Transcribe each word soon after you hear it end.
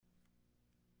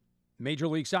Major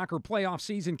League Soccer playoff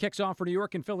season kicks off for New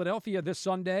York and Philadelphia this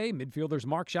Sunday. Midfielders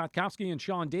Marc, Rzatkowski, and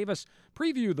Sean Davis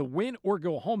preview the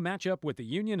win-or-go-home matchup with the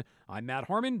Union. I'm Matt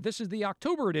Harmon. This is the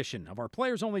October edition of our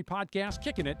players-only podcast,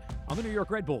 Kickin' It, on the New York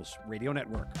Red Bulls Radio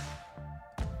Network.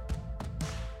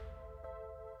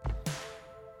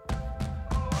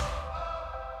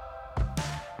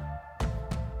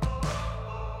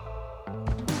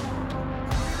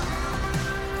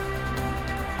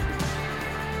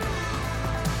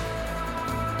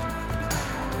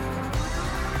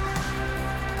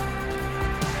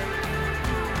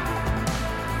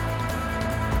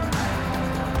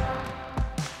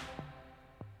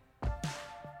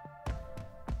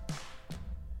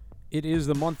 It is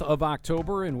the month of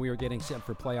October, and we are getting set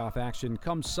for playoff action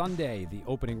come Sunday, the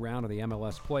opening round of the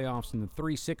MLS playoffs. In the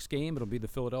 3-6 game, it'll be the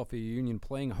Philadelphia Union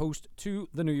playing host to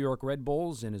the New York Red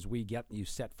Bulls. And as we get you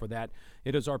set for that,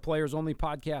 it is our players-only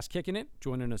podcast, Kickin' It.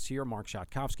 Joining us here, Marc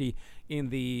Rzatkowski, in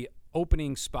the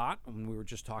opening spot. When we were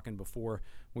just talking before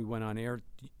we went on air,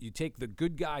 you take the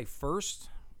good guy first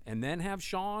and then have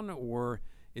Sean, or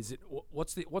is it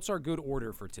what's our good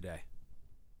order for today?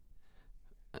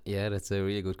 Yeah, that's a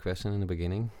really good question in the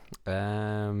beginning.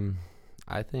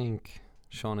 I think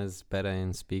Sean is better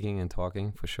in speaking and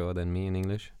talking for sure than me in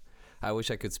English. I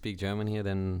wish I could speak German here,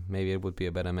 then maybe it would be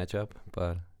a better matchup,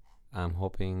 but I'm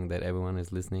hoping that everyone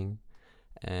is listening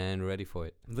and ready for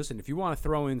it. Listen, if you want to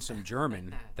throw in some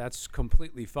German, that's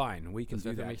completely fine. We can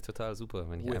do that. Das wäre für mich total super,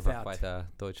 wenn ich einfach weiter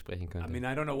Deutsch sprechen könnte. I mean,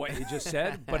 I don't know what you just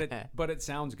said, but it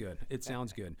sounds good. It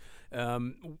sounds good.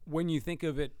 When you think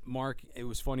of it, Marc, it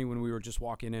was funny when we were just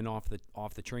walking in off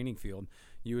the training field.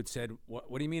 You had said,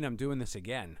 "What do you mean I'm doing this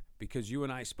again?" Because you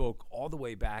and I spoke all the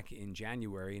way back in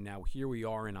January. Now here we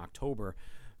are in October.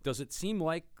 Does it seem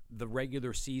like the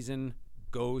regular season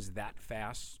goes that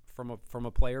fast from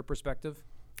a player perspective?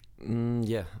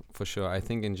 Yeah, for sure. I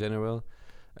think in general,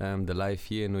 the life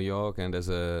here in New York and as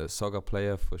a soccer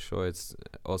player, for sure, it's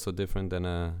also different than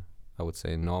I would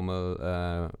say,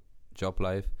 normal job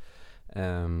life.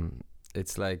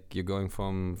 It's like you're going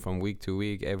from week to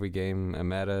week. Every game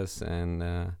matters,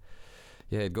 and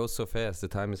it goes so fast. The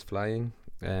time is flying,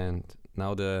 and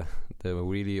now the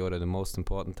most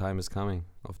important time is coming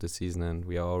of the season, and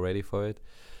we are all ready for it,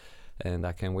 and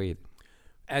I can't wait.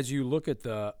 As you look at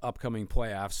the upcoming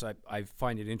playoffs, I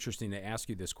find it interesting to ask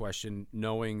you this question,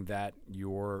 knowing that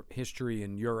your history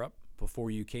in Europe before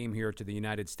you came here to the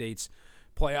United States,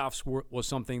 playoffs was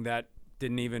something that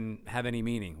didn't even have any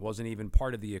meaning, wasn't even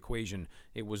part of the equation.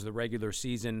 It was the regular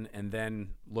season and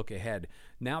then look ahead.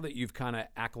 Now that you've kind of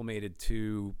acclimated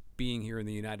to being here in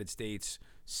the United States,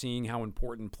 seeing how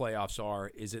important playoffs are,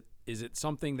 is it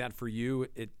something that for you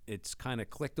it's kind of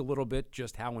clicked a little bit,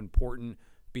 just how important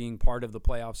being part of the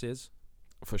playoffs is?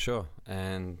 For sure,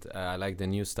 and I like the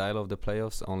new style of the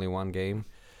playoffs, only one game.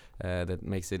 That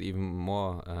makes it even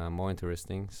more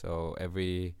interesting. So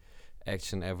every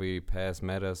action, every pass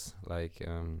matters.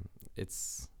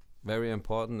 It's very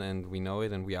important, and we know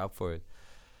it, and we're up for it.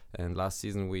 And last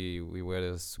season we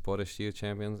were the Supporters' Shield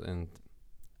champions, and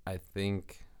I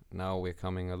think now we're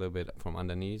coming a little bit from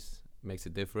underneath. Makes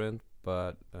it different,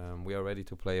 but we are ready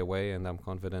to play away, and I'm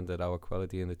confident that our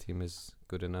quality in the team is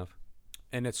good enough.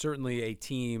 And it's certainly a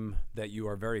team that you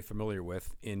are very familiar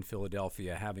with in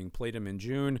Philadelphia, having played them in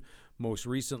June, most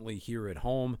recently here at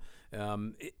home.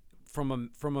 From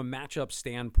a matchup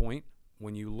standpoint,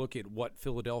 when you look at what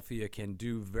Philadelphia can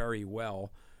do very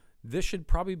well, this should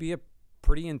probably be a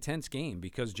pretty intense game,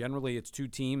 because generally it's two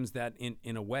teams that,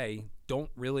 in a way,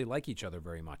 don't really like each other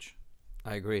very much.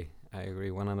 I agree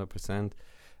 100%,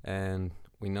 and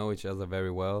we know each other very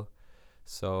well,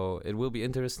 so it will be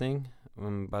interesting.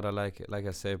 But like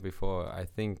I said before, I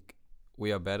think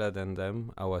we are better than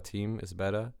them. Our team is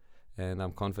better, and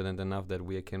I'm confident enough that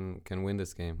we can win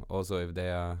this game. Also, if they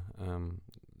are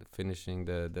finishing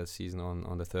the season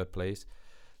on the third place,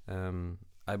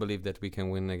 I believe that we can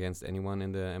win against anyone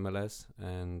in the MLS,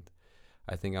 and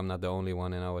I think I'm not the only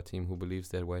one in our team who believes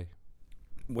that way.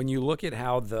 When you look at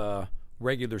how the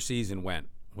regular season went,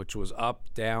 which was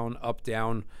up, down,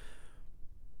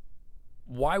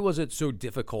 why was it so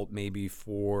difficult maybe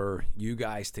for you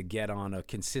guys to get on a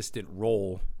consistent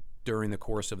roll during the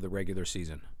course of the regular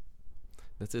season?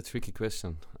 That's a tricky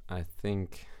question. I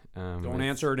think... Don't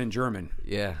answer it in German.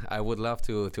 Yeah, I would love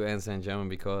to answer in German,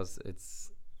 because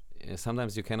it's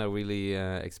sometimes you cannot really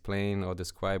explain or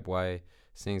describe why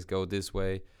things go this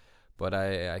way. But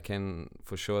I can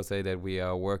for sure say that we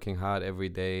are working hard every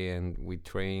day, and we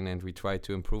train and we try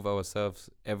to improve ourselves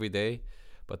every day.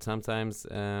 But sometimes,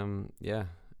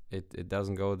 it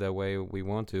doesn't go the way we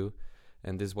want to.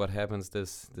 And this is what happens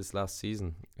this last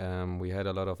season. We had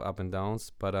a lot of up and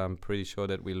downs, but I'm pretty sure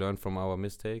that we learned from our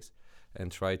mistakes and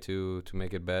try to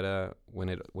make it better when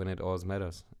it all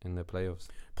matters in the playoffs.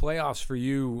 Playoffs for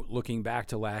you, looking back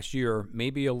to last year, may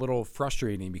be a little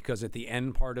frustrating because at the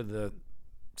end part of the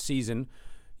season,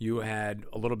 you had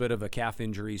a little bit of a calf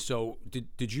injury. So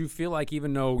did you feel like,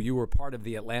 even though you were part of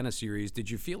the Atlanta series, did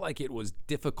you feel like it was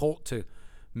difficult to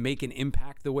make an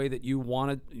impact the way that you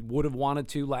would have wanted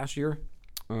to last year?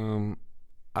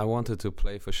 I wanted to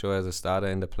play for sure as a starter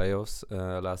in the playoffs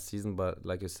last season, but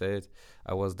like you said,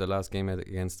 I was the last game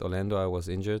against Orlando. I was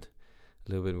injured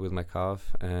a little bit with my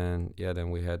calf, and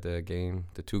then we had the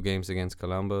 2 games against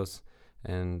Columbus,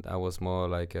 and I was more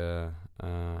like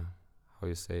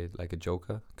like a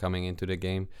joker coming into the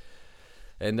game.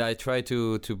 And I try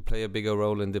to play a bigger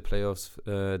role in the playoffs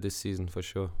this season for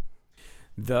sure.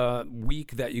 The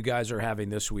week that you guys are having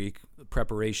this week,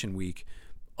 preparation week,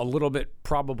 a little bit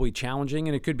probably challenging,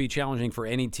 and it could be challenging for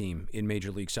any team in Major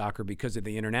League Soccer because of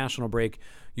the international break.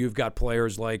 You've got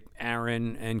players like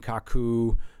Aaron and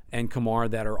Kaku and Kamar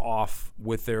that are off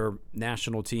with their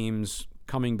national teams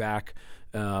coming back.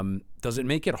 Does it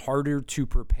make it harder to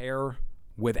prepare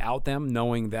without them,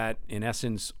 knowing that, in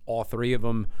essence, all 3 of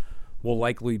them will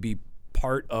likely be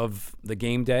part of the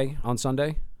game day on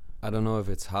Sunday? I don't know if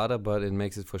it's harder, but it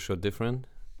makes it for sure different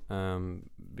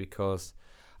because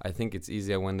I think it's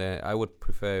easier when I would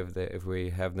prefer if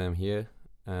we have them here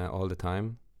all the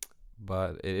time,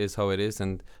 but it is how it is.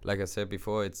 And like I said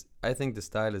before, I think the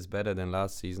style is better than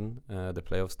last season, the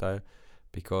playoff style,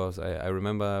 because I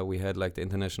remember we had like the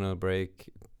international break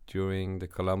during the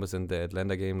Columbus and the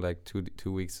Atlanta game, like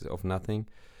two weeks of nothing.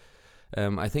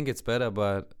 I think it's better,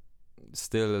 but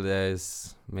still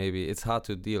it's hard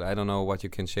to deal. I don't know what you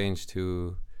can change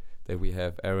to that we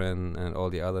have Aaron and all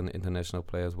the other international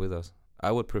players with us.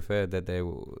 I would prefer that they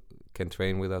can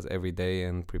train with us every day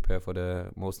and prepare for the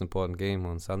most important game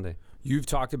on Sunday. You've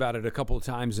talked about it a couple of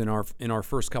times in our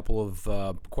first couple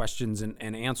of questions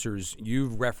and answers.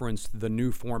 You've referenced the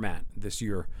new format this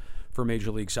year for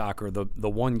Major League Soccer, the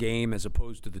 1 game as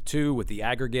opposed to the 2 with the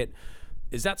aggregate.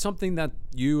 Is that something that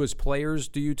you as players,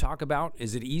 do you talk about?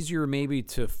 Is it easier maybe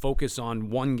to focus on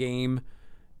 1 game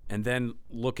and then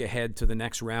look ahead to the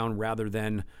next round rather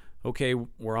than, okay,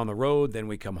 we're on the road, then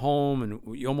we come home, and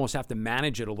you almost have to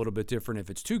manage it a little bit different if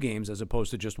it's 2 games as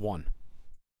opposed to just 1?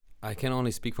 I can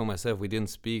only speak for myself. We didn't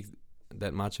speak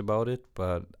that much about it,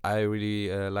 but I really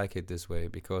like it this way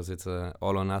because it's a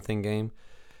all-or-nothing game,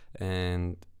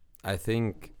 and I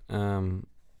think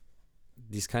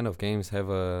these kind of games have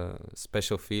a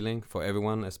special feeling for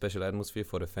everyone, a special atmosphere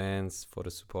for the fans, for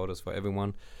the supporters, for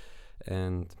everyone,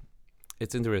 and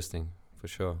it's interesting for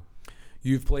sure.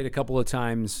 You've played a couple of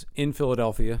times in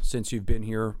Philadelphia since you've been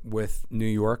here with New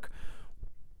York.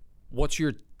 What's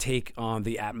your take on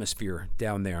the atmosphere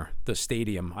down there, the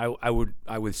stadium? I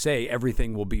would say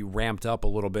everything will be ramped up a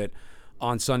little bit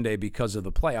on Sunday because of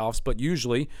the playoffs, but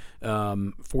usually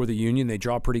for the Union, they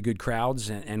draw pretty good crowds,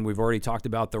 and we've already talked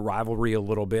about the rivalry a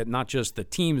little bit, not just the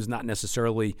teams not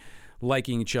necessarily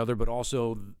liking each other, but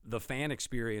also the fan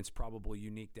experience probably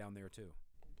unique down there too.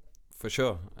 For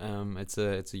sure. It's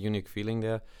a unique feeling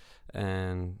there,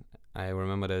 and I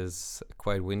remember there's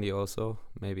quite windy also,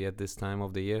 maybe at this time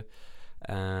of the year.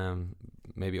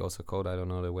 Maybe also cold, I don't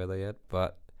know the weather yet,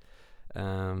 but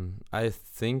I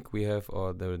think we have,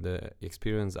 or the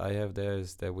experience I have there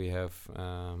is that we have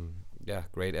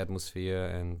great atmosphere,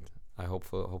 and I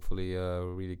hopefully a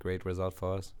really great result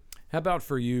for us. How about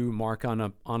for you, Marc,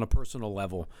 on a personal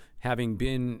level, having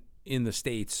been in the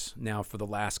States now for the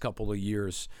last couple of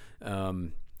years,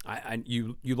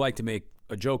 you like to make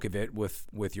a joke of it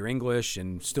with your English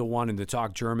and still wanting to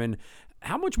talk German.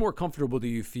 How much more comfortable do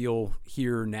you feel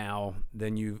here now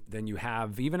than you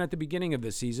have even at the beginning of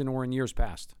the season or in years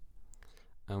past?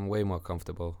 I'm way more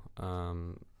comfortable.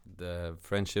 The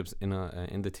friendships in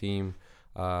the team,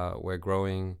 we're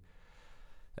growing,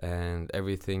 and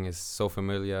everything is so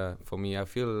familiar for me. I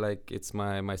feel like it's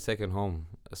my second home.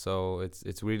 So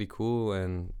it's really cool,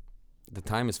 and the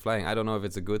time is flying. I don't know if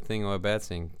it's a good thing or a bad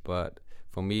thing, but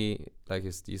for me, like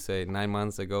you say, 9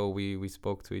 months ago we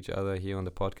spoke to each other here on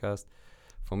the podcast.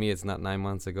 For me, it's not 9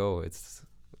 months ago. It's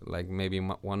like maybe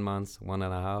 1 month,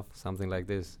 1.5, something like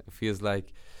this. It feels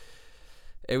like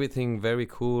everything very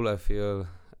cool. I feel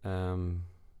I'm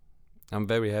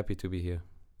very happy to be here.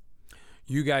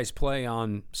 You guys play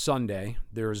on Sunday.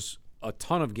 There's a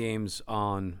ton of games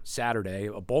on Saturday.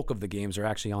 A bulk of the games are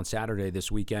actually on Saturday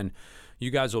this weekend.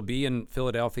 You guys will be in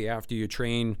Philadelphia after you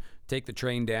train, take the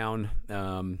train down.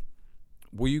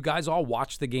 Will you guys all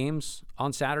watch the games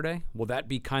on Saturday? Will that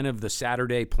be kind of the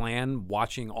Saturday plan,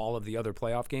 watching all of the other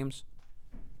playoff games?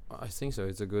 I think so.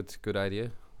 It's a good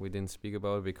idea. We didn't speak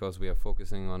about it because we are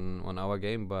focusing on our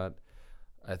game, but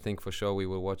I think for sure we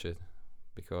will watch it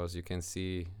because you can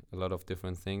see a lot of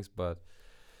different things, but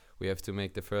we have to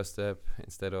make the first step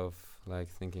instead of like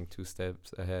thinking 2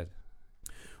 steps ahead.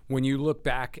 When you look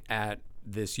back at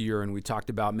this year, and we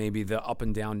talked about maybe the up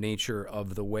and down nature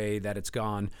of the way that it's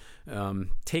gone,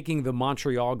 taking the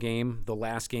Montreal game, the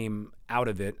last game out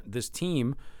of it, this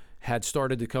team had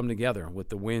started to come together with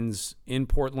the wins in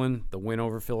Portland, the win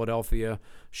over Philadelphia,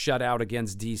 shutout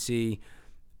against DC.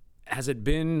 Has it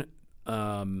been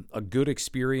a good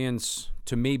experience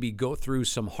to maybe go through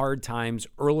some hard times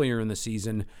earlier in the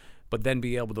season, but then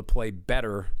be able to play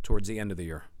better towards the end of the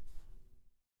year?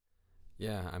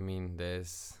 Yeah, I mean,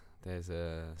 there's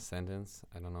a sentence,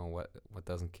 I don't know, what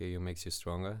doesn't kill you makes you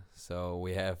stronger. So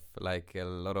we have like a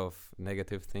lot of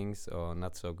negative things or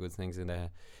not so good things in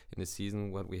the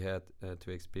season what we had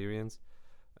to experience,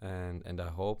 and I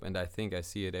hope and I think I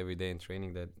see it every day in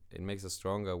training that it makes us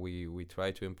stronger. We try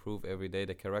to improve every day.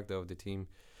 The character of the team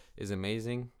is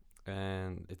amazing,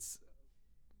 and it's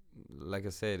like I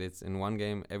said, it's in one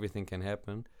game everything can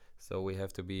happen, so we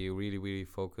have to be really, really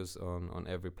focused on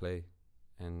every play.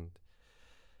 And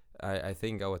I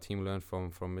think our team learned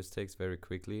from mistakes very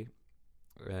quickly,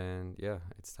 and yeah,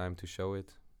 it's time to show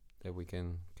it that we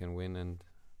can win and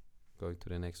go to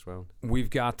the next round. We've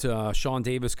got Sean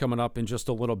Davis coming up in just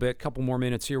a little bit. Couple more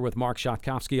minutes here with Marc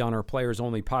Rzatkowski on our Players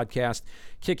Only podcast.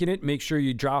 Kicking it. Make sure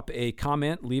you drop a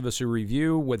comment, leave us a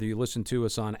review, whether you listen to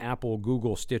us on Apple,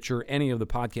 Google, Stitcher, any of the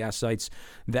podcast sites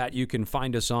that you can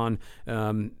find us on.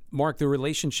 Marc, the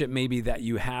relationship maybe that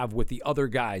you have with the other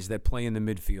guys that play in the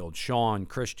midfield, Sean,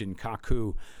 Christian,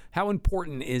 Kaku, how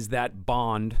important is that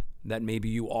bond that maybe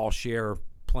you all share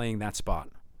playing that spot?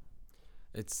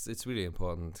 It's really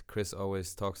important. Chris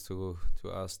always talks to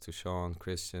us, to Sean,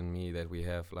 Christian, me, that we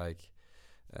have like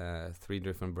 3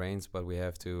 different brains, but we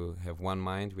have to have one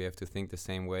mind. We have to think the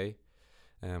same way.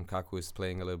 Kaku is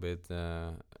playing a little bit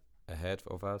ahead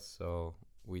of us, so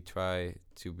we try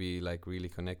to be like really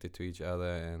connected to each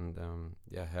other and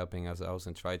helping us out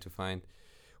and try to find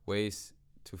ways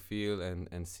to feel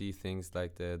and see things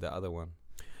like the other one.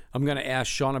 I'm going to ask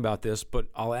Sean about this, but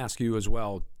I'll ask you as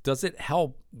well. Does it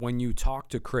help when you talk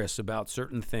to Chris about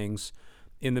certain things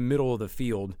in the middle of the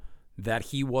field that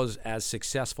he was as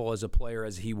successful as a player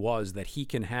as he was, that he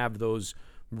can have those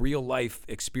real-life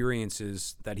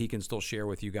experiences that he can still share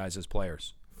with you guys as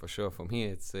players? For sure. For me,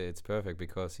 it's perfect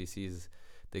because he sees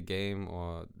the game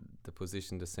or the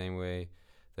position the same way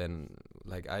than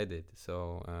like I did.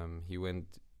 So he went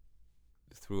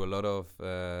through a lot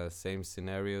of same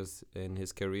scenarios in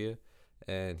his career,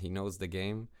 and he knows the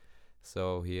game,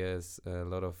 so he has a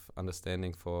lot of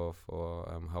understanding for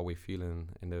how we feel in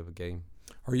the game.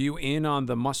 Are you in on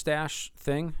the mustache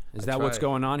thing? Is that what's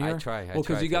going on here? I try. Well,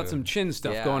 because you got some chin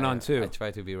stuff going on too. I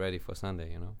try to be ready for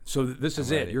Sunday, So this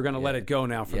is it. You're going to let it go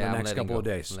now for the next couple of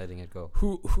days. I'm letting it go.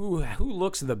 Who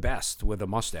looks the best with a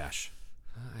mustache?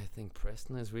 I think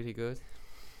Preston is really good.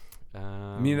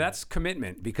 I mean, that's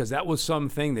commitment because that was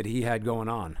something that he had going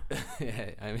on. Yeah,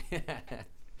 I mean,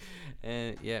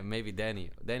 and maybe Danny.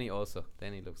 Danny looks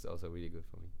also really good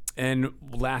for me. And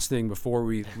last thing before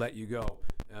we let you go,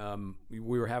 we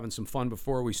were having some fun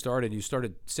before we started. You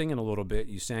started singing a little bit.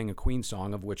 You sang a Queen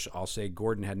song, of which I'll say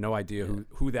Gordon had no idea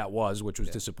who that was, which was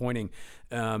disappointing.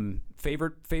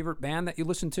 Favorite band that you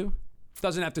listen to?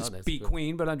 Doesn't have to be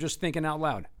Queen, but I'm just thinking out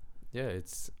loud. Yeah,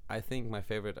 I think my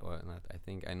favorite, or not,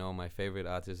 I know my favorite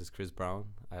artist is Chris Brown.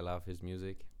 I love his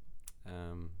music.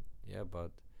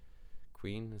 But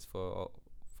Queen is for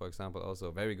example,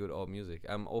 also very good old music.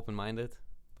 I'm open-minded,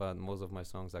 but most of my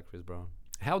songs are Chris Brown.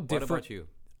 How different? What about you?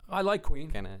 I like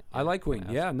Queen. I like Queen.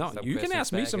 Yeah, no, you can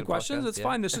ask me some questions. It's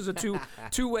fine. This is a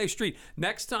two-way street.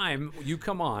 Next time you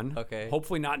come on,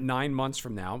 hopefully not 9 months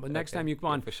from now, but next time you come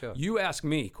on, for sure. You ask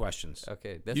me questions.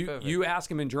 Okay, that's perfect. You ask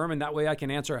them in German. That way I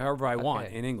can answer however I want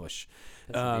in English.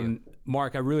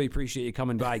 Marc, I really appreciate you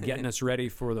coming by, getting us ready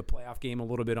for the playoff game a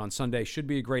little bit on Sunday. Should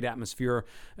be a great atmosphere.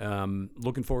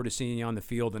 Looking forward to seeing you on the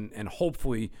field and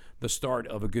hopefully the start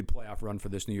of a good playoff run for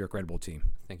this New York Red Bull team.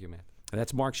 Thank you, Matt.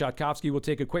 That's Marc Rzatkowski. We'll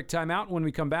take a quick timeout. When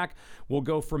we come back, we'll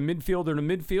go from midfielder to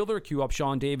midfielder, cue up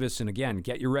Sean Davis, and again,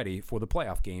 get you ready for the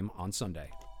playoff game on Sunday.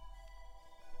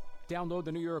 Download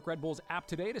the New York Red Bulls app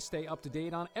today to stay up to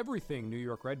date on everything New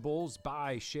York Red Bulls.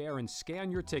 Buy, share, and scan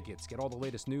your tickets. Get all the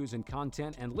latest news and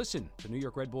content, and listen to New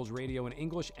York Red Bulls radio in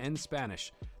English and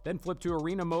Spanish. Then flip to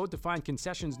arena mode to find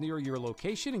concessions near your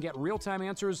location and get real-time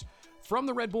answers from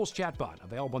the Red Bulls chatbot.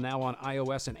 Available now on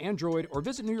iOS and Android, or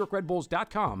visit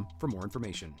NewYorkRedBulls.com for more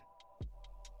information.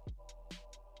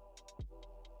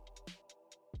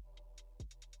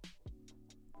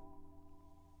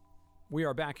 We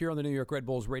are back here on the New York Red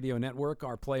Bulls Radio Network,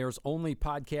 our players-only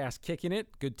podcast, Kickin' It.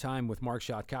 Good time with Marc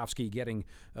Rzatkowski, getting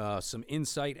some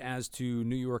insight as to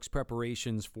New York's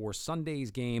preparations for Sunday's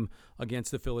game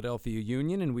against the Philadelphia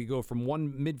Union. And we go from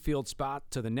one midfield spot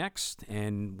to the next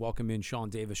and welcome in Sean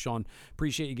Davis. Sean,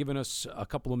 appreciate you giving us a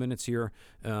couple of minutes here.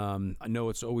 I know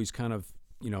it's always kind of,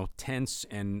 tense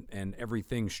and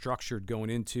everything structured going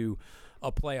into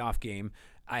a playoff game.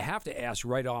 I have to ask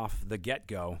right off the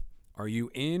get-go, are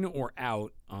you in or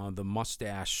out on the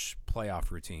mustache playoff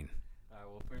routine?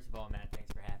 Well, first of all, Matt,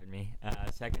 thanks for having me.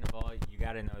 Second of all, you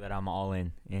got to know that I'm all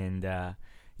in. And,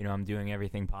 I'm doing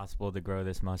everything possible to grow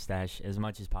this mustache as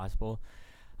much as possible.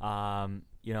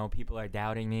 People are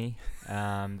doubting me.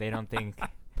 They don't think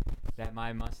that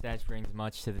my mustache brings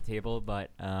much to the table.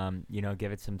 But,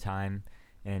 give it some time.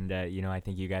 And, I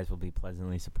think you guys will be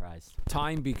pleasantly surprised.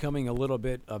 Time becoming a little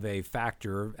bit of a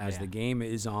factor as the game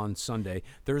is on Sunday.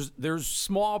 There's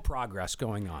small progress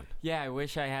going on. Yeah, I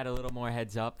wish I had a little more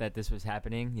heads up that this was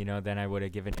happening. Then I would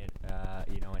have given it,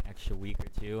 an extra week or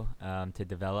two to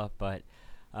develop. But,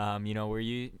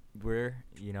 we're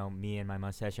me and my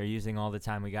mustache are using all the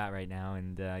time we got right now.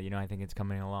 And, I think it's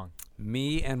coming along.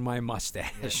 Me and my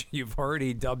mustache. Yeah. You've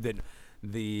already dubbed it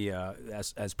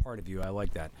as part of you. I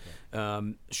like that.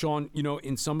 Sean,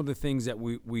 in some of the things that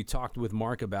we talked with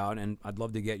Marc about, and I'd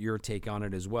love to get your take on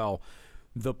it as well,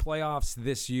 the playoffs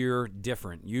this year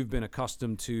different. You've been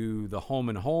accustomed to the home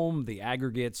and home, the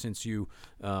aggregate since you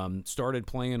started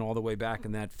playing all the way back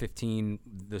in that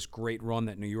this great run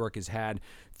that New York has had.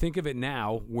 Think of it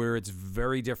now where it's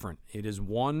very different. It is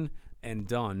one and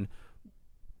done.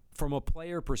 From a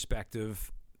player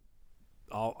perspective,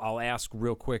 I'll ask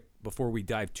real quick before we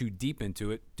dive too deep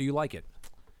into it. Do you like it?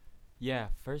 Yeah.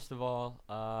 First of all,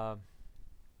 I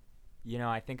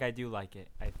think I do like it.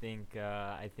 I think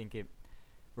it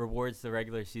rewards the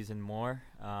regular season more.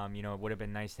 It would have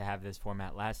been nice to have this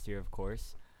format last year, of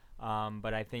course,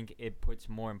 but I think it puts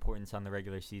more importance on the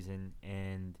regular season,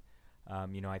 and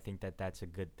I think that's a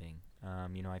good thing.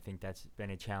 I think that's been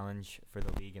a challenge for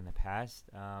the league in the past,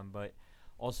 but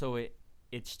also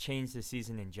it's changed the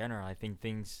season in general. I think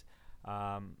things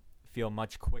feel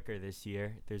much quicker this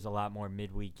year. There's a lot more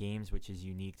midweek games, which is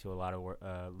unique to a lot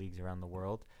of leagues around the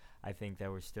world. I think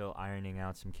that we're still ironing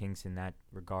out some kinks in that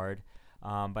regard.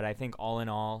 But I think all in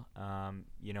all,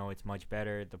 it's much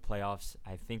better. The playoffs,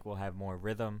 I think, will have more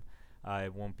rhythm.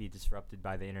 It won't be disrupted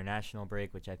by the international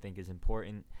break, which I think is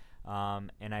important.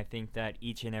 And I think that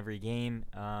each and every game,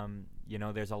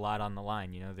 there's a lot on the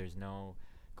line. There's no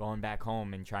going back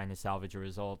home and trying to salvage a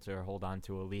result or hold on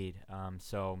to a lead.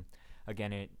 So,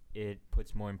 again, it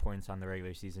puts more importance on the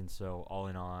regular season. So, all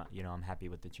in all, I'm happy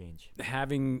with the change.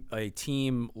 Having a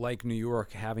team like New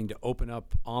York having to open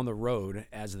up on the road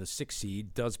as the 6th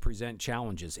seed does present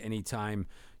challenges. Anytime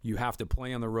you have to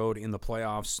play on the road in the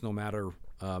playoffs, no matter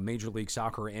Major League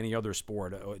Soccer or any other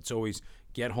sport, it's always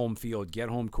get home field, get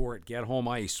home court, get home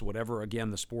ice, whatever, again,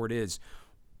 the sport is.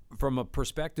 From a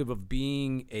perspective of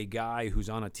being a guy who's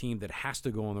on a team that has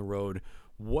to go on the road,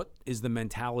 what is the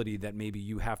mentality that maybe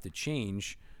you have to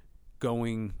change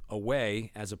going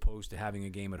away as opposed to having a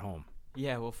game at home?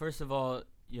 Yeah, well, first of all,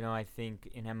 I think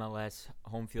in MLS,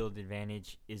 home field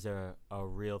advantage is a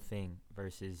real thing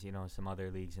versus, some other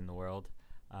leagues in the world.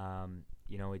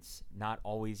 It's not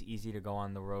always easy to go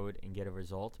on the road and get a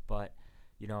result, but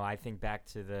I think back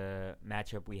to the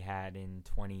matchup we had in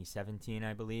 2017,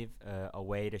 I believe,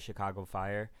 away to Chicago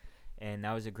Fire, and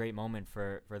that was a great moment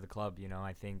for the club.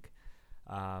 I think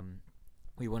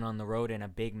we went on the road in a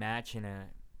big match in a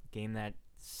game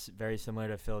that's very similar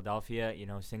to Philadelphia,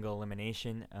 single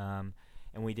elimination, and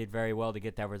we did very well to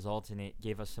get that result, and it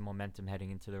gave us some momentum heading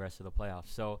into the rest of the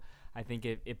playoffs. So I think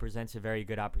it presents a very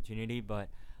good opportunity, but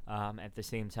at the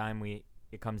same time,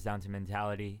 it comes down to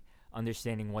mentality,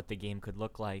 understanding what the game could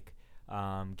look like.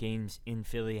 Games in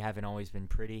Philly haven't always been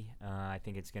pretty. I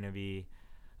think it's going to be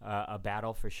a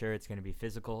battle for sure. It's going to be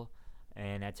physical,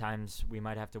 and at times we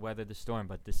might have to weather the storm,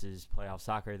 but this is playoff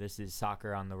soccer. This is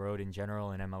soccer on the road in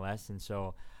general in MLS, and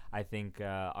so I think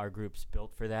our group's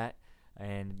built for that,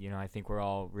 and I think we're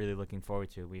all really looking forward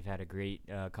to it. We've had a great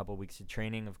couple weeks of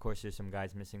training. Of course, there's some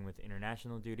guys missing with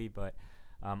international duty, but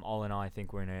all in all, I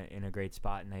think we're in a great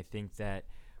spot, and I think that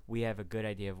we have a good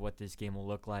idea of what this game will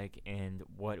look like and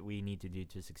what we need to do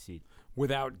to succeed.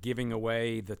 Without giving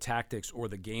away the tactics or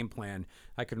the game plan,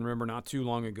 I can remember not too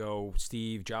long ago,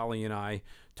 Steve Jolly and I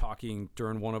talking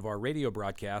during one of our radio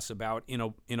broadcasts about in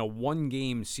a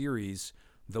one-game series,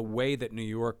 the way that New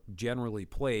York generally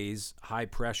plays, high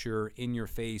pressure, in your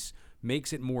face,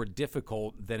 makes it more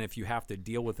difficult than if you have to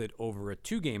deal with it over a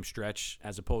two-game stretch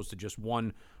as opposed to just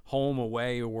one home,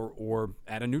 away, or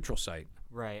at a neutral site.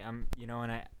 Right. And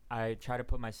I try to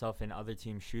put myself in other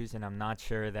teams' shoes, and I'm not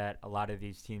sure that a lot of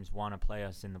these teams want to play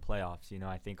us in the playoffs.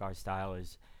 I think our style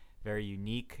is very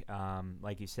unique.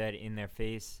 Like you said, in their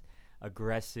face,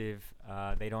 aggressive.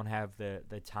 They don't have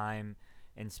the time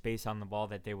and space on the ball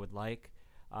that they would like.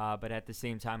 But at the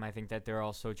same time, I think that they're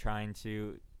also trying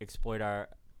to exploit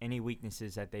any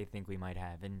weaknesses that they think we might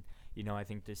have. And, I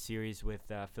think the series with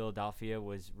Philadelphia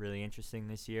was really interesting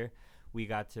this year. We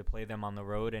got to play them on the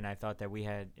road, and I thought that we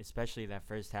had, especially that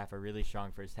first half, a really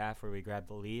strong first half where we grabbed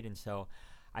the lead. And so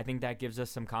I think that gives us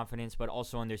some confidence, but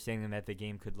also understanding that the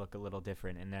game could look a little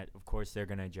different and that, of course, they're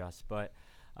going to adjust. But,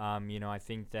 I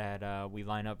think that we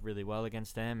line up really well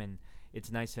against them, and it's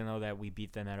nice to know that we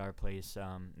beat them at our place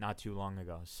not too long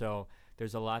ago. So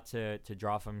there's a lot to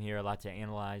draw from here, a lot to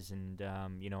analyze, and,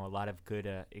 a lot of good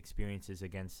experiences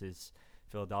against this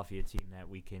Philadelphia team that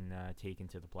we can take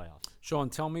into the playoffs. Sean,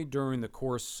 tell me during the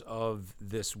course of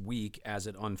this week as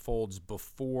it unfolds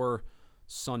before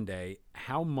Sunday,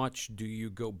 how much do you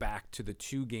go back to the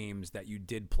two games that you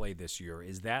did play this year?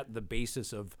 Is that the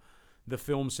basis of the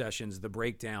film sessions, the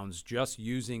breakdowns, just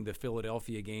using the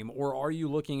Philadelphia game, or are you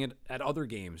looking at other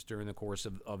games during the course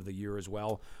of the year as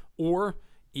well? Or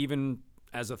even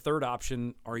as a third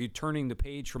option, are you turning the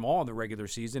page from all the regular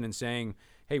season and saying,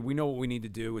 hey, we know what we need to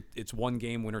do. It's one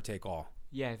game, winner take all?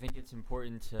 Yeah, I think it's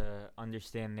important to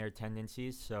understand their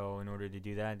tendencies. So in order to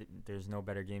do that, there's no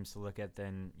better games to look at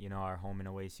than, our home and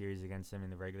away series against them in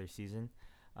the regular season.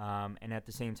 And at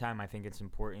the same time, I think it's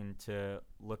important to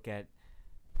look at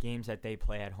games that they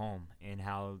play at home and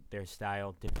how their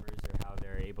style differs or how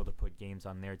they're able to put games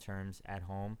on their terms at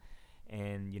home.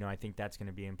 And, I think that's going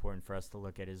to be important for us to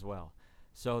look at as well.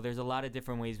 So there's a lot of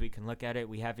different ways we can look at it.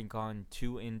 We haven't gone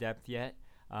too in-depth yet.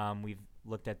 We've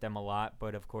looked at them a lot,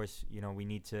 but of course, we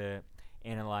need to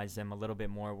analyze them a little bit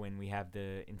more when we have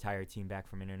the entire team back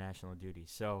from international duty.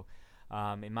 So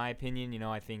in my opinion,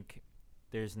 I think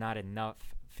there's not enough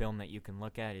film that you can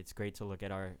look at. It's great to look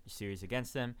at our series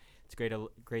against them. It's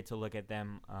great to look at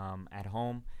them at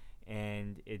home,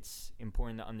 and it's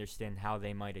important to understand how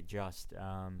they might adjust,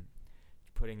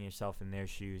 putting yourself in their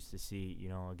shoes to see,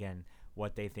 again,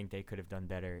 what they think they could have done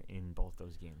better in both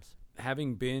those games.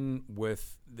 Having been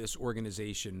with this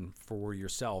organization for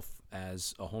yourself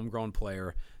as a homegrown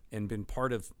player and been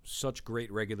part of such great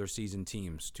regular season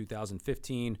teams,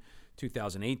 2015,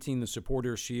 2018, the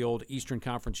Supporters Shield, Eastern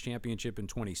Conference Championship in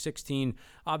 2016.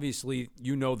 Obviously, the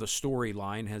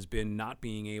storyline has been not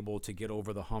being able to get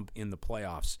over the hump in the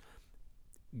playoffs.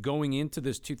 Going into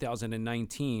this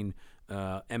 2019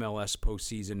 MLS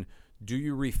postseason, do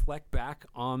you reflect back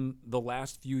on the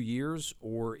last few years,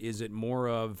 or is it more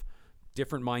of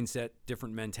different mindset,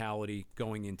 different mentality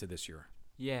going into this year?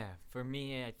 Yeah, for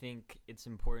me, I think it's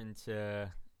important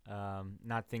to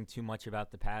not think too much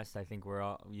about the past. I think we're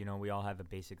all, we all have a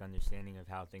basic understanding of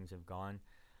how things have gone,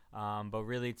 but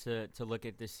really to look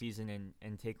at this season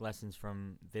and take lessons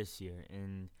from this year.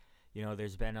 And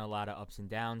there's been a lot of ups and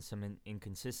downs, some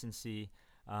inconsistency,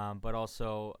 but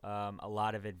also a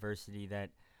lot of adversity that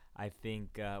I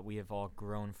think we have all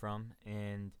grown from.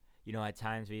 And at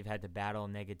times we've had to battle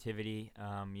negativity,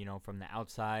 from the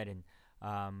outside and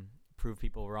prove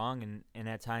people wrong. And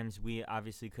at times we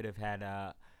obviously could have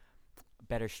had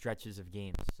better stretches of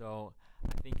games. So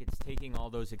I think it's taking all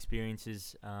those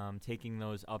experiences, taking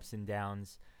those ups and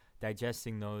downs,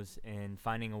 digesting those, and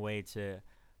finding a way to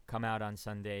come out on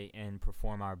Sunday and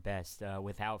perform our best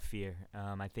without fear.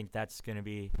 I think that's going to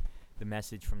be the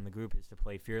message from the group, is to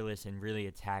play fearless and really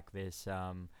attack this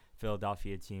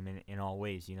Philadelphia team in all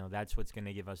ways. That's what's going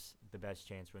to give us the best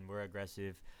chance, when we're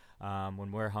aggressive,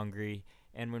 when we're hungry,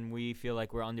 and when we feel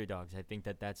like we're underdogs. I think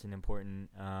that that's an important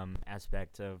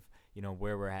aspect of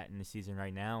where we're at in the season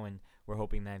right now, and we're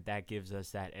hoping that that gives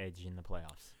us that edge in the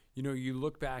playoffs. You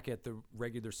look back at the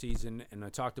regular season, and I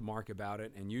talked to Marc about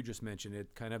it, and you just mentioned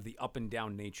it, kind of the up and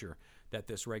down nature that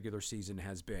this regular season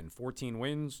has been. 14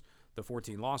 wins, the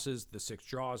 14 losses, the 6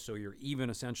 draws, so you're even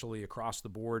essentially across the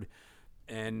board.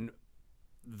 And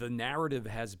the narrative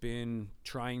has been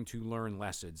trying to learn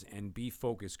lessons and be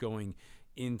focused going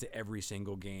into every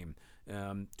single game.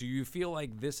 Do you feel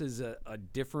like this is a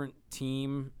different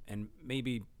team and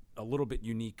maybe a little bit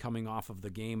unique coming off of the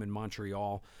game in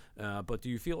Montreal. But do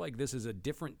you feel like this is a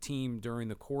different team during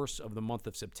the course of the month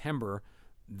of September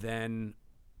than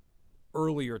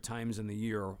earlier times in the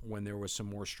year when there was some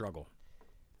more struggle?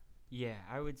 Yeah,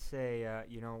 I would say,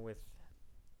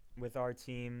 with our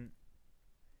team,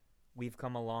 we've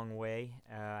come a long way.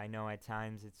 I know at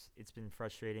times it's been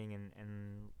frustrating,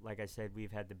 and like I said,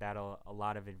 we've had to battle a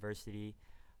lot of adversity.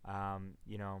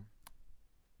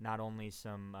 Not only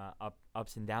some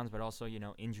ups and downs, but also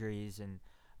injuries and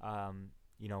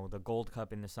the Gold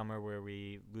Cup in the summer where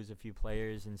we lose a few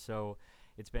players, and so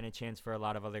it's been a chance for a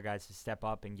lot of other guys to step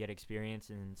up and get experience.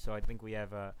 And so I think we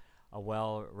have a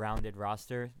well-rounded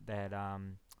roster that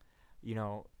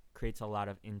creates a lot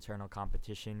of internal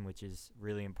competition, which is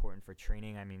really important for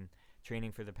training. I mean,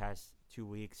 training for the past 2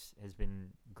 weeks has been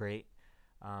great,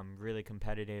 really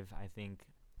competitive. I think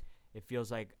it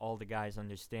feels like all the guys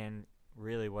understand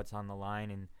really what's on the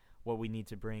line and what we need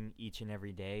to bring each and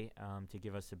every day to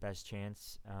give us the best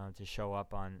chance to show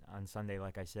up on Sunday,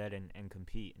 like I said, and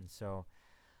compete. And so,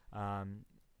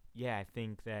 I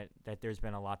think that there's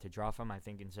been a lot to draw from. I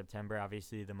think in September,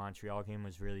 obviously, the Montreal game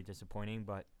was really disappointing,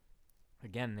 but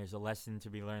again, there's a lesson to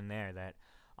be learned there that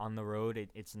on the road,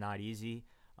 it's not easy.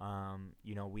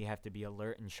 We have to be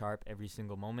alert and sharp every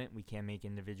single moment. We can't make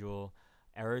individual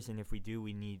errors, and if we do,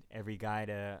 we need every guy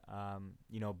to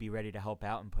be ready to help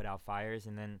out and put out fires,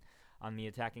 and then on the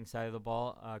attacking side of the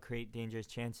ball, create dangerous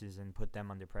chances and put them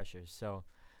under pressure. So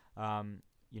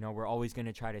we're always going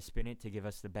to try to spin it to give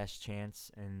us the best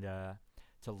chance and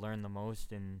to learn the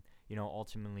most, and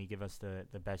ultimately give us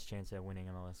the best chance at winning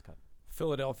MLS Cup.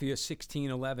 Philadelphia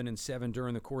 16-11-7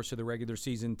 during the course of the regular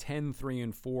season,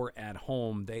 10-3-4 at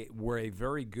home. They were a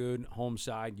very good home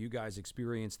side. You guys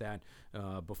experienced that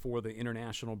before the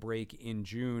international break in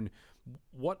June.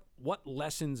 What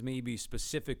lessons maybe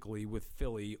specifically with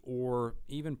Philly or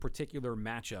even particular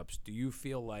matchups do you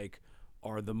feel like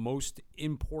are the most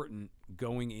important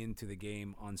going into the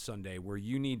game on Sunday, where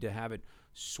you need to have it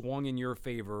swung in your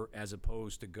favor as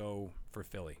opposed to go for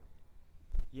Philly?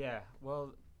 Yeah,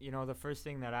 well, the first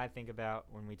thing that I think about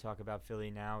when we talk about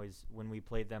Philly now is when we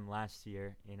played them last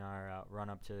year in our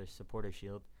run-up to the Supporter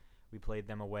Shield. We played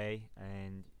them away,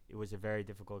 and it was a very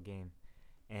difficult game.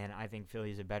 And I think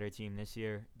Philly's a better team this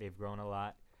year. They've grown a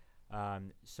lot.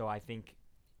 So I think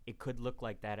it could look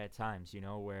like that at times,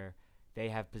 where they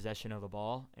have possession of the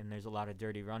ball, and there's a lot of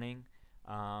dirty running.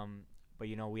 But,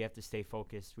 we have to stay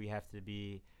focused. We have to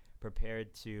be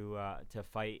prepared to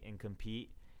fight and compete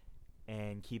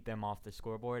and keep them off the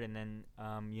scoreboard, and then,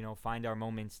 find our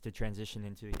moments to transition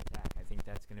into the attack. I think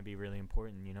that's going to be really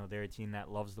important. They're a team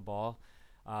that loves the ball.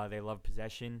 They love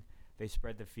possession. They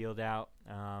spread the field out,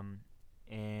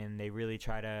 and they really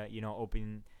try to,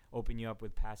 open you up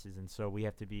with passes. And so we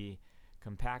have to be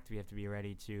compact. We have to be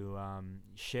ready to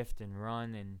shift and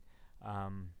run and,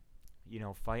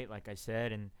 fight, like I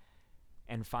said,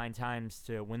 and find times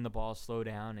to win the ball, slow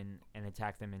down, and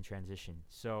attack them in transition.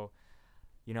 So,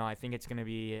 I think it's going to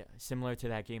be similar to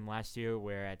that game last year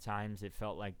where at times it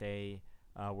felt like they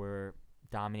were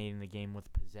dominating the game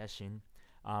with possession,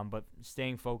 but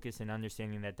staying focused and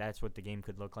understanding that that's what the game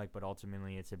could look like, but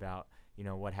ultimately it's about,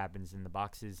 what happens in the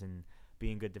boxes and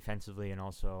being good defensively and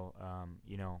also,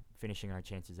 finishing our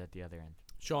chances at the other end.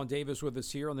 Sean Davis with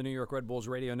us here on the New York Red Bulls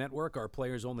Radio Network, our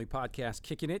players-only podcast,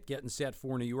 Kickin' It, getting set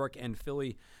for New York and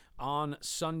Philly on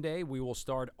Sunday. We will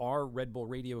start our Red Bull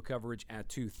radio coverage at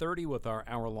 2:30 with our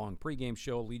hour-long pregame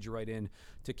show. Lead you right in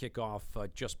to kick off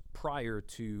just prior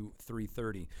to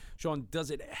 3:30. Sean, does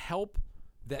it help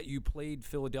that you played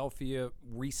Philadelphia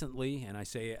recently, and I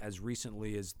say as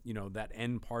recently as, that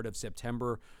end part of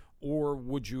September, or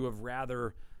would you have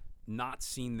rather not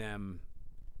seen them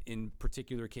in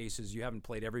particular cases? You haven't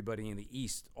played everybody in the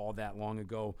East all that long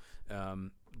ago.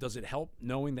 Does it help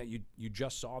knowing that you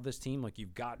just saw this team? Like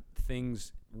you've got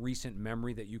things, recent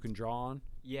memory that you can draw on?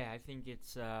 Yeah, I think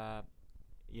it's,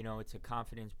 it's a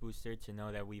confidence booster to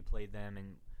know that we played them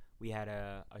and we had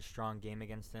a strong game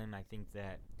against them. I think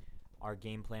that our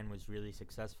game plan was really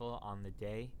successful on the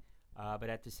day. But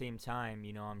at the same time,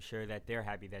 I'm sure that they're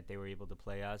happy that they were able to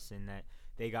play us and that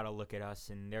they got to look at us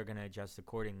and they're going to adjust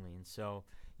accordingly. And so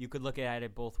you could look at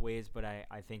it both ways, but I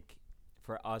think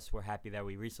for us, we're happy that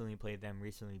we recently played them,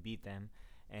 recently beat them.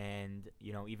 And,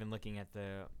 even looking at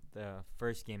the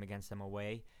first game against them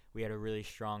away, we had a really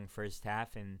strong first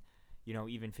half and,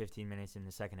 even 15 minutes in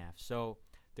the second half. So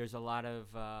there's a lot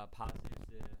of positives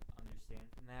to understand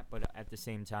from that. But at the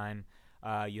same time,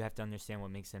 you have to understand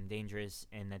what makes them dangerous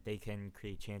and that they can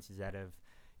create chances out of,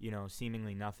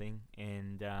 seemingly nothing.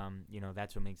 And,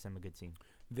 that's what makes them a good team.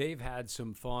 they've had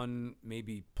some fun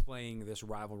maybe playing this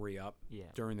rivalry up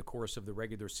during the course of the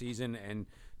regular season and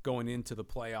going into the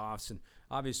playoffs. And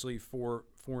obviously for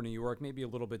New York, maybe a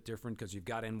little bit different because you've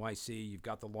got NYC, you've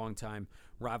got the longtime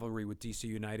rivalry with DC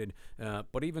United.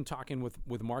 But even talking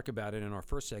with Marc about it in our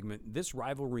first segment, this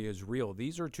rivalry is real.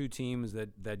 These are two teams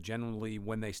that generally,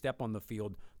 when they step on the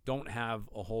field, don't have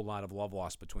a whole lot of love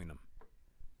lost between them.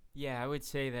 Yeah, I would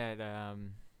say that,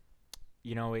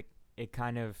 it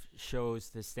kind of shows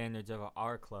the standards of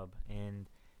our club. And,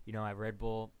 at Red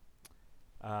Bull,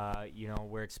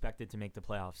 we're expected to make the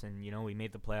playoffs. And, we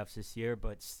made the playoffs this year,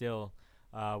 but still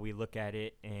we look at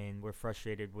it and we're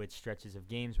frustrated with stretches of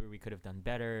games where we could have done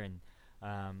better. And,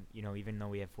 even though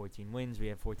we have 14 wins, we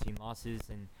have 14 losses.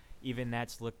 And even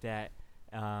that's looked at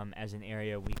as an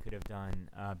area we could have done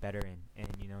better in. And,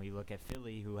 you look at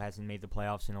Philly, who hasn't made the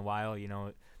playoffs in a while,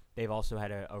 they've also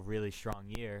had a really strong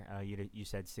year. You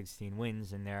said 16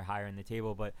 wins, and they're higher in the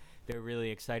table, but they're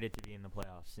really excited to be in the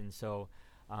playoffs. And so,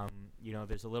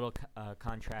 there's a little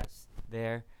contrast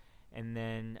there. And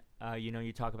then,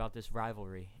 you talk about this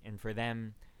rivalry. And for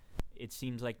them, it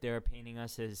seems like they're painting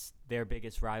us as their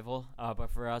biggest rival. But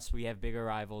for us, we have bigger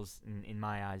rivals in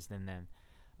my eyes than them.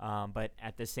 But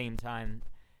at the same time,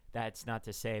 that's not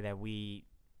to say that we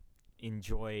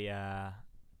enjoy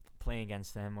playing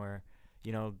against them or,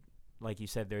 like you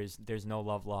said, there's no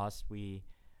love lost. We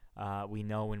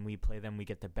know when we play them, we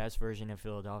get the best version of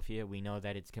Philadelphia. We know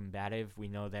that it's combative. We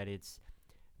know that it's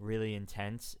really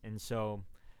intense. And so,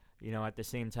 at the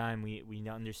same time, we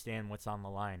understand what's on the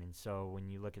line. And so when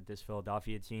you look at this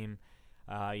Philadelphia team,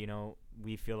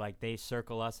 we feel like they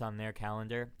circle us on their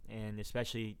calendar. And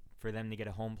especially for them to get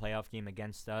a home playoff game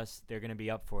against us, they're going to be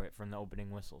up for it from the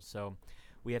opening whistle. So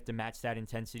we have to match that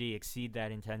intensity, exceed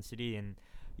that intensity, and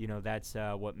that's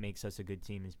what makes us a good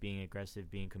team, is being aggressive,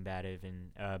 being combative,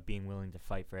 and being willing to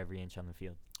fight for every inch on the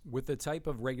field. With the type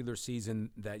of regular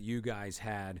season that you guys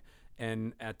had,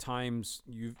 and at times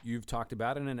you've talked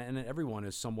about it, and everyone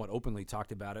has somewhat openly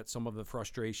talked about it, some of the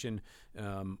frustration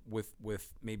with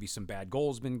maybe some bad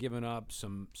goals been given up,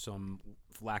 some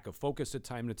lack of focus at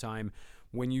time to time.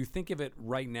 When you think of it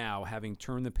right now, having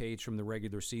turned the page from the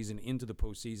regular season into the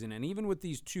postseason, and even with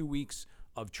these 2 weeks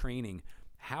of training,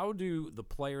 how do the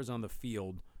players on the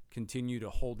field continue to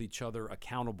hold each other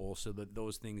accountable so that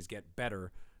those things get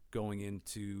better going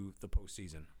into the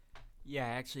postseason? Yeah, I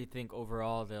actually think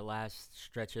overall the last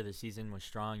stretch of the season was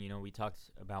strong. We talked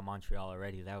about Montreal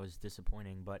already. That was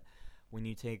disappointing. But when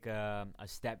you take a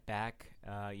step back,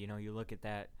 you look at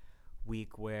that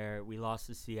week where we lost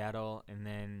to Seattle, and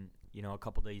then, a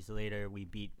couple days later we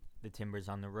beat the Timbers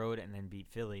on the road and then beat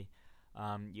Philly.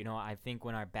 I think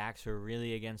when our backs were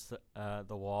really against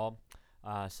the wall,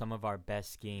 some of our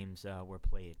best games were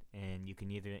played. And you can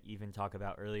even talk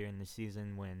about earlier in the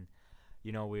season when,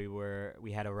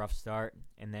 we had a rough start,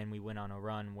 and then we went on a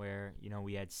run where,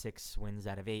 we had 6 wins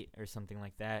out of 8 or something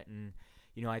like that. And,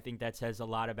 I think that says a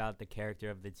lot about the character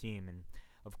of the team. And,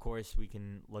 of course, we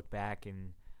can look back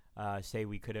and say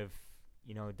we could have,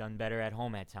 done better at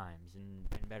home at times and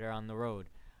been better on the road.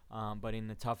 But in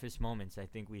the toughest moments, I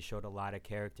think we showed a lot of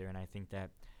character, and I think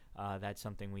that that's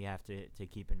something we have to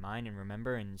keep in mind and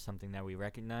remember, and something that we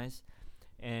recognize.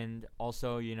 And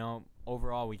also,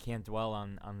 overall, we can't dwell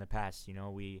on the past.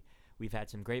 We've had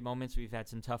some great moments, we've had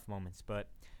some tough moments, but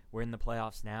we're in the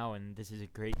playoffs now, and this is a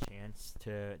great chance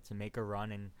to make a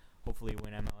run and hopefully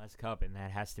win MLS Cup, and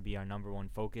that has to be our number one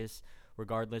focus,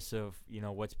 regardless of,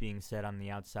 what's being said on the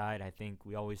outside. I think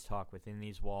we always talk within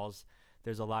these walls.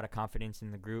 There's a lot of confidence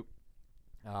in the group,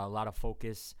 a lot of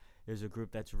focus. There's a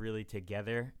group that's really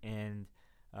together, and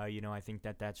I think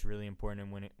that's really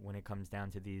important when it comes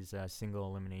down to these single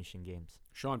elimination games.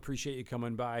 Sean, appreciate you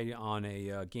coming by on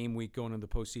a game week going into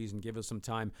the postseason. Give us some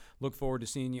time. Look forward to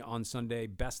seeing you on Sunday.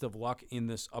 Best of luck in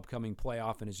this upcoming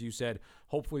playoff, and as you said,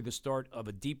 hopefully the start of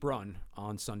a deep run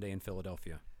on Sunday in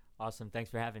Philadelphia. Awesome. Thanks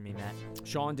for having me, Matt.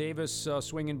 Sean Davis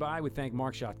swinging by. We thank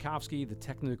Marc Rzatkowski, the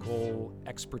technical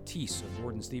expertise of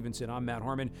Gordon Stevenson. I'm Matt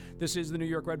Harmon. This is the New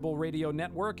York Red Bull Radio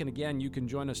Network. And again, you can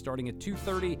join us starting at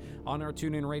 2:30 on our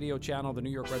TuneIn Radio channel, the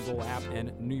New York Red Bull app, and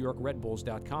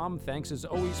NewYorkRedBulls.com. Thanks as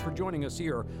always for joining us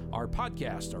here. Our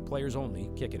podcast, our players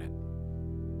only, Kickin' It.